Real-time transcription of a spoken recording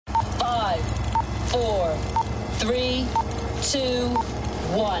4, 3, 2,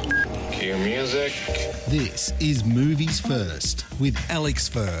 1. Cue music. This is Movies First with Alex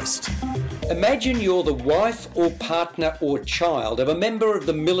First. Imagine you're the wife or partner or child of a member of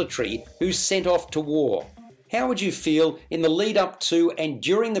the military who's sent off to war. How would you feel in the lead up to and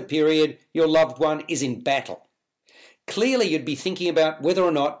during the period your loved one is in battle? Clearly you'd be thinking about whether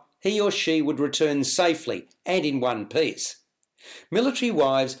or not he or she would return safely and in one piece. Military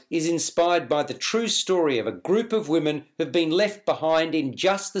Wives is inspired by the true story of a group of women who've been left behind in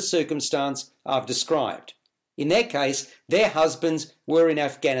just the circumstance I've described. In their case, their husbands were in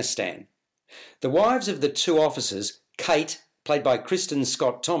Afghanistan. The wives of the two officers, Kate, played by Kristen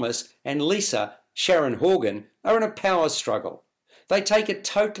Scott Thomas, and Lisa, Sharon Horgan, are in a power struggle. They take a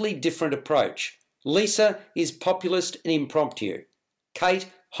totally different approach. Lisa is populist and impromptu. Kate,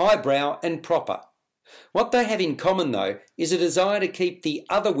 highbrow and proper. What they have in common, though, is a desire to keep the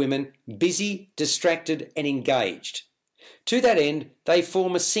other women busy, distracted and engaged. To that end, they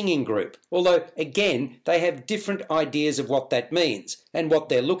form a singing group, although, again, they have different ideas of what that means and what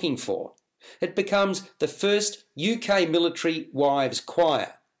they're looking for. It becomes the first UK military wives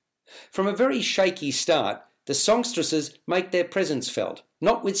choir. From a very shaky start, the songstresses make their presence felt,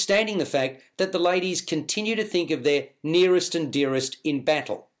 notwithstanding the fact that the ladies continue to think of their nearest and dearest in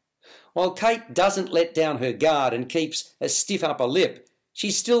battle. While Kate doesn't let down her guard and keeps a stiff upper lip,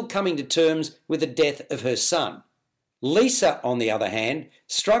 she's still coming to terms with the death of her son. Lisa, on the other hand,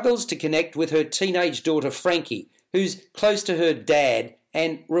 struggles to connect with her teenage daughter Frankie, who's close to her dad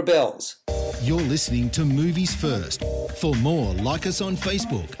and rebels. You're listening to Movies First. For more, like us on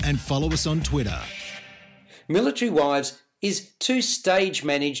Facebook and follow us on Twitter. Military Wives is too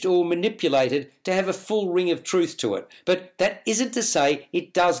stage-managed or manipulated to have a full ring of truth to it, but that isn't to say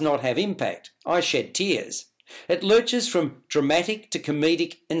it does not have impact. I shed tears. It lurches from dramatic to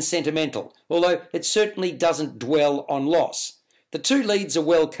comedic and sentimental, although it certainly doesn't dwell on loss. The two leads are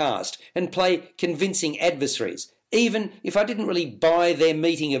well cast and play convincing adversaries, even if I didn't really buy their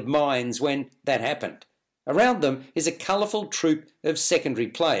meeting of minds when that happened. Around them is a colourful troupe of secondary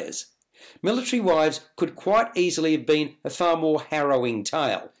players. Military Wives could quite easily have been a far more harrowing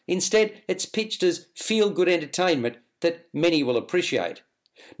tale. Instead, it's pitched as feel-good entertainment that many will appreciate.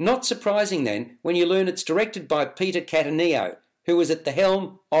 Not surprising then when you learn it's directed by Peter Cattaneo, who was at the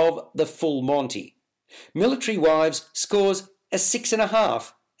helm of The Full Monty. Military Wives scores a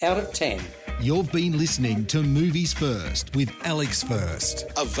 6.5 out of 10. You've been listening to Movies First with Alex First.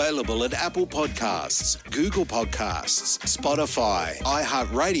 Available at Apple Podcasts, Google Podcasts, Spotify,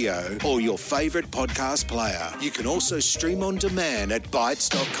 iHeartRadio, or your favourite podcast player. You can also stream on demand at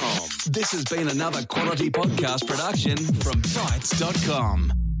Bytes.com. This has been another quality podcast production from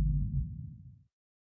Bytes.com.